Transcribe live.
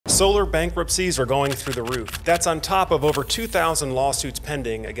Solar bankruptcies are going through the roof. That's on top of over 2,000 lawsuits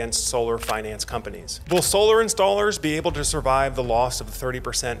pending against solar finance companies. Will solar installers be able to survive the loss of the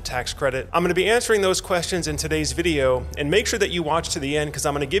 30% tax credit? I'm going to be answering those questions in today's video, and make sure that you watch to the end because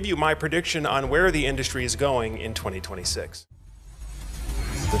I'm going to give you my prediction on where the industry is going in 2026.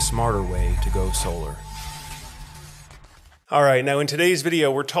 The smarter way to go solar. All right, now in today's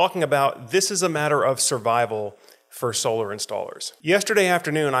video, we're talking about this is a matter of survival for solar installers. Yesterday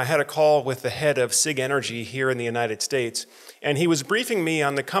afternoon, I had a call with the head of Sigenergy here in the United States, and he was briefing me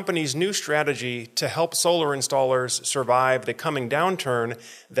on the company's new strategy to help solar installers survive the coming downturn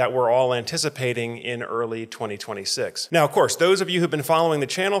that we're all anticipating in early 2026. Now, of course, those of you who've been following the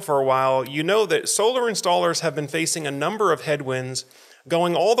channel for a while, you know that solar installers have been facing a number of headwinds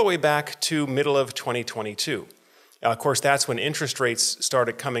going all the way back to middle of 2022. Of course, that's when interest rates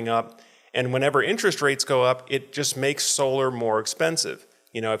started coming up. And whenever interest rates go up, it just makes solar more expensive.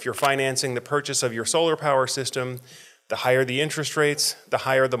 You know, if you're financing the purchase of your solar power system, the higher the interest rates, the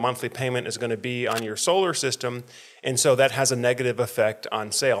higher the monthly payment is going to be on your solar system. And so that has a negative effect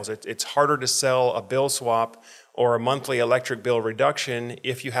on sales. It's harder to sell a bill swap or a monthly electric bill reduction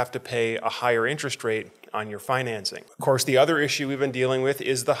if you have to pay a higher interest rate on your financing. Of course, the other issue we've been dealing with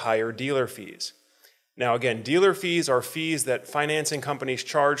is the higher dealer fees. Now again, dealer fees are fees that financing companies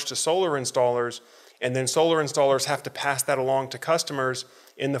charge to solar installers, and then solar installers have to pass that along to customers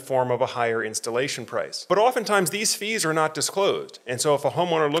in the form of a higher installation price. But oftentimes these fees are not disclosed, and so if a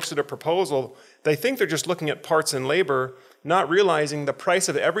homeowner looks at a proposal, they think they're just looking at parts and labor, not realizing the price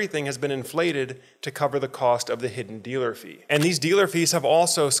of everything has been inflated to cover the cost of the hidden dealer fee. And these dealer fees have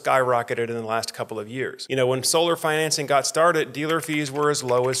also skyrocketed in the last couple of years. You know, when solar financing got started, dealer fees were as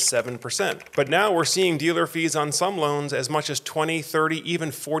low as 7%. But now we're seeing dealer fees on some loans as much as 20, 30, even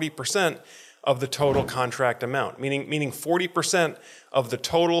 40% of the total contract amount, meaning 40% of the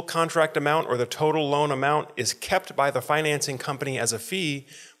total contract amount or the total loan amount is kept by the financing company as a fee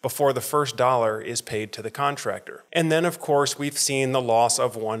before the first dollar is paid to the contractor. And then, of course, we've seen the loss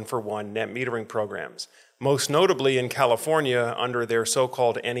of one-for-one net metering programs, most notably in California under their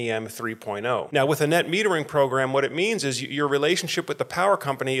so-called NEM 3.0. Now, with a net metering program, what it means is your relationship with the power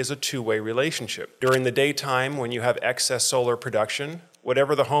company is a two-way relationship. During the daytime, when you have excess solar production,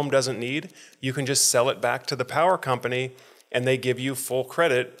 whatever the home doesn't need, you can just sell it back to the power company and they give you full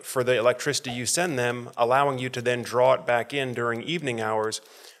credit for the electricity you send them, allowing you to then draw it back in during evening hours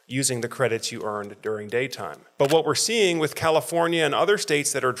using the credits you earned during daytime. But what we're seeing with California and other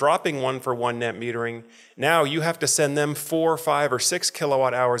states that are dropping one-for-one net metering, now you have to send them 4, 5, or 6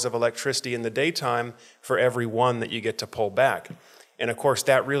 kilowatt hours of electricity in the daytime for every one that you get to pull back. And of course,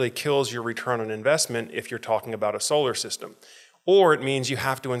 that really kills your return on investment if you're talking about a solar system. Or it means you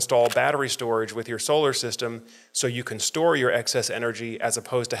have to install battery storage with your solar system so you can store your excess energy as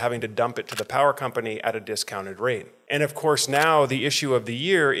opposed to having to dump it to the power company at a discounted rate. And of course now the issue of the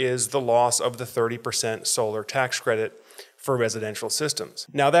year is the loss of the 30% solar tax credit for residential systems.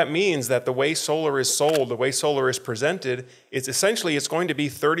 Now that means that the way solar is sold, the way solar is presented, is essentially it's going to be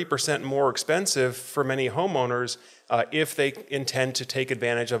 30% more expensive for many homeowners if they intend to take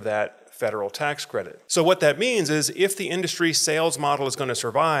advantage of that federal tax credit. So what that means is if the industry sales model is going to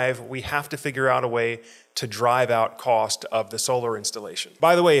survive, we have to figure out a way to drive out cost of the solar installation.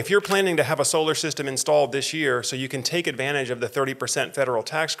 By the way, if you're planning to have a solar system installed this year so you can take advantage of the 30% federal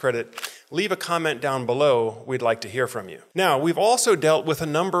tax credit, leave a comment down below. We'd like to hear from you. Now, we've also dealt with a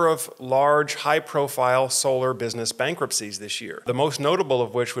number of large, high-profile solar business bankruptcies this year, the most notable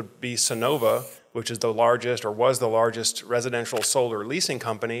of which would be Sunnova, which is the largest or was the largest residential solar leasing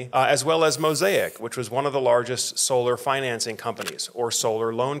company, as well as Mosaic, which was one of the largest solar financing companies or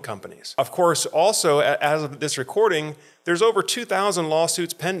solar loan companies. Of course, also, as of this recording, there's over 2,000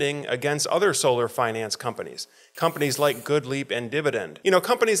 lawsuits pending against other solar finance companies, companies like GoodLeap and Dividend. You know,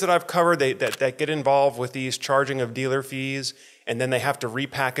 companies that I've covered that get involved with these charging of dealer fees, and then they have to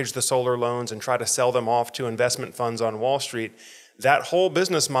repackage the solar loans and try to sell them off to investment funds on Wall Street. That whole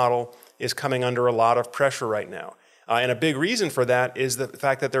business model is coming under a lot of pressure right now. And a big reason for that is the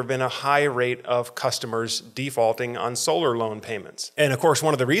fact that there have been a high rate of customers defaulting on solar loan payments. And of course,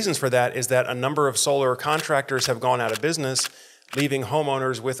 one of the reasons for that is that a number of solar contractors have gone out of business, leaving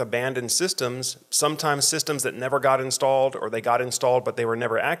homeowners with abandoned systems, sometimes systems that never got installed or they got installed but they were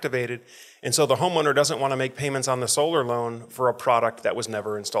never activated. And so the homeowner doesn't want to make payments on the solar loan for a product that was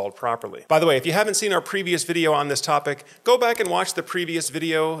never installed properly. By the way, if you haven't seen our previous video on this topic, go back and watch the previous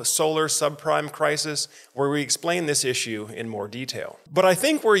video, Solar Subprime Crisis, where we explain this issue in more detail. But I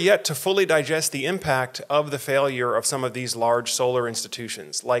think we're yet to fully digest the impact of the failure of some of these large solar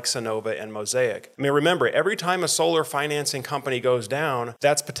institutions like Sunnova and Mosaic. I mean, remember, every time a solar financing company goes down,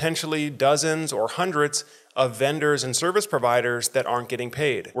 that's potentially dozens or hundreds of vendors and service providers that aren't getting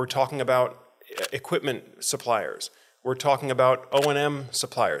paid. We're talking about equipment suppliers. We're talking about O&M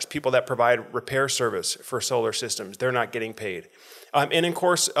suppliers, people that provide repair service for solar systems. They're not getting paid. And of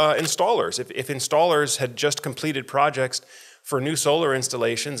course, installers. If installers had just completed projects for new solar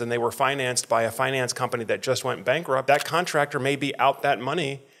installations and they were financed by a finance company that just went bankrupt, that contractor may be out that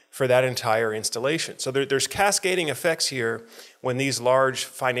money for that entire installation. So there's cascading effects here when these large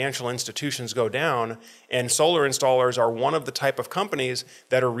financial institutions go down, and solar installers are one of the type of companies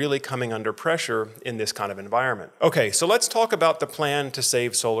that are really coming under pressure in this kind of environment. Okay, so let's talk about the plan to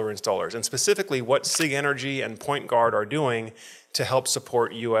save solar installers, and specifically what Sigenergy and PointGuard are doing to help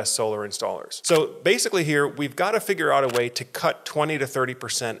support U.S. solar installers. So basically here, we've got to figure out a way to cut 20 to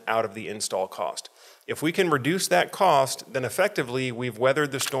 30% out of the install cost. If we can reduce that cost, then effectively we've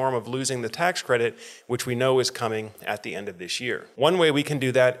weathered the storm of losing the tax credit, which we know is coming at the end of this year. One way we can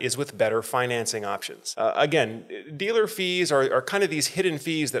do that is with better financing options. Again, dealer fees are kind of these hidden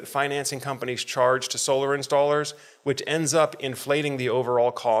fees that financing companies charge to solar installers, which ends up inflating the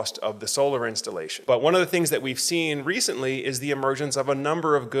overall cost of the solar installation. But one of the things that we've seen recently is the emergence of a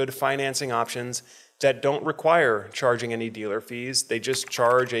number of good financing options that don't require charging any dealer fees. They just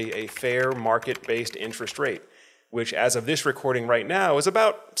charge a fair market-based interest rate, which as of this recording right now is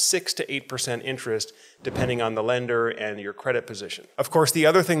about 6 to 8% interest, depending on the lender and your credit position. Of course, the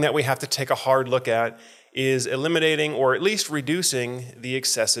other thing that we have to take a hard look at is eliminating or at least reducing the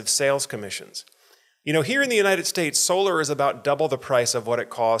excessive sales commissions. You know, here in the United States, solar is about double the price of what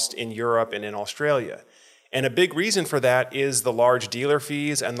it costs in Europe and in Australia. And a big reason for that is the large dealer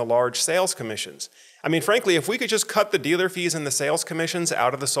fees and the large sales commissions. I mean, frankly, if we could just cut the dealer fees and the sales commissions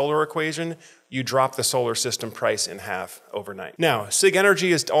out of the solar equation, you drop the solar system price in half overnight. Now,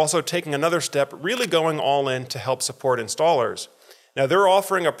 Sigenergy is also taking another step, really going all in to help support installers. Now, they're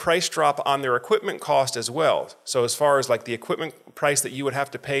offering a price drop on their equipment cost as well. So as far as like the equipment price that you would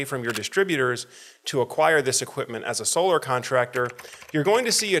have to pay from your distributors to acquire this equipment as a solar contractor, you're going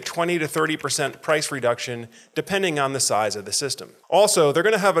to see a 20 to 30% price reduction depending on the size of the system. Also, they're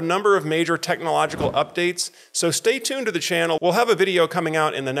going to have a number of major technological updates, so stay tuned to the channel. We'll have a video coming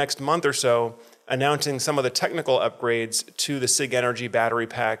out in the next month or so announcing some of the technical upgrades to the Sigenergy battery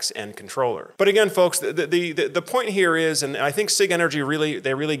packs and controller. But again, folks, the point here is, and I think Sigenergy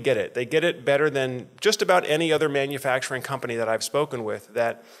really get it. They get it better than just about any other manufacturing company that I've spoken with,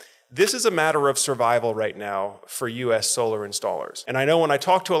 that this is a matter of survival right now for U.S. solar installers. And I know when I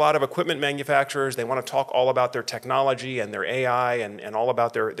talk to a lot of equipment manufacturers, they want to talk all about their technology and their AI and all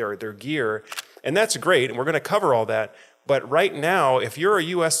about their gear. And that's great, and we're going to cover all that. But right now, if you're a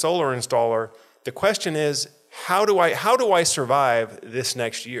U.S. solar installer, the question is, how do I survive this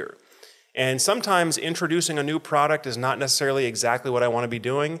next year? And sometimes introducing a new product is not necessarily exactly what I want to be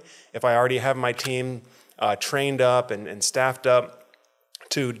doing. If I already have my team trained up and staffed up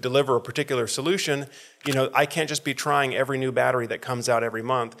to deliver a particular solution, you know, I can't just be trying every new battery that comes out every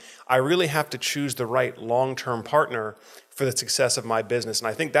month. I really have to choose the right long-term partner for the success of my business. And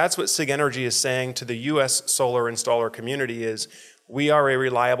I think that's what Sigenergy is saying to the U.S. solar installer community is, we are a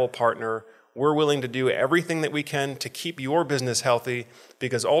reliable partner. We're willing to do everything that we can to keep your business healthy,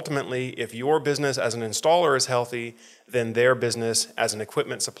 because ultimately, if your business as an installer is healthy, then their business as an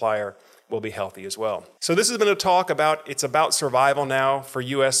equipment supplier will be healthy as well. So this has been a talk about, it's about survival now for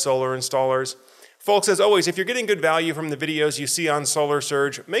U.S. solar installers. Folks, as always, if you're getting good value from the videos you see on Solar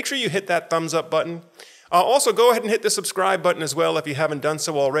Surge, make sure you hit that thumbs up button. Also, go ahead and hit the subscribe button as well if you haven't done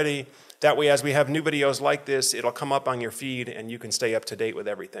so already. That way, as we have new videos like this, it'll come up on your feed and you can stay up to date with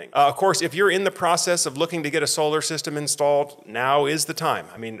everything. Of course, if you're in the process of looking to get a solar system installed, now is the time.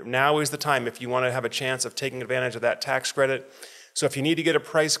 I mean, now is the time if you want to have a chance of taking advantage of that tax credit. So if you need to get a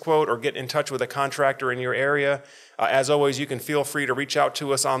price quote or get in touch with a contractor in your area, as always, you can feel free to reach out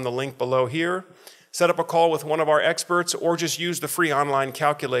to us on the link below here. Set up a call with one of our experts, or just use the free online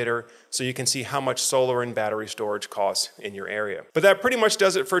calculator so you can see how much solar and battery storage costs in your area. But that pretty much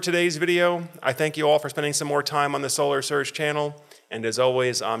does it for today's video. I thank you all for spending some more time on the Solar Surge channel. And as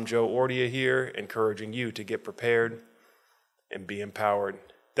always, I'm Joe Ordia here, encouraging you to get prepared and be empowered.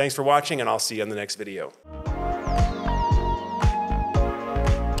 Thanks for watching, and I'll see you on the next video.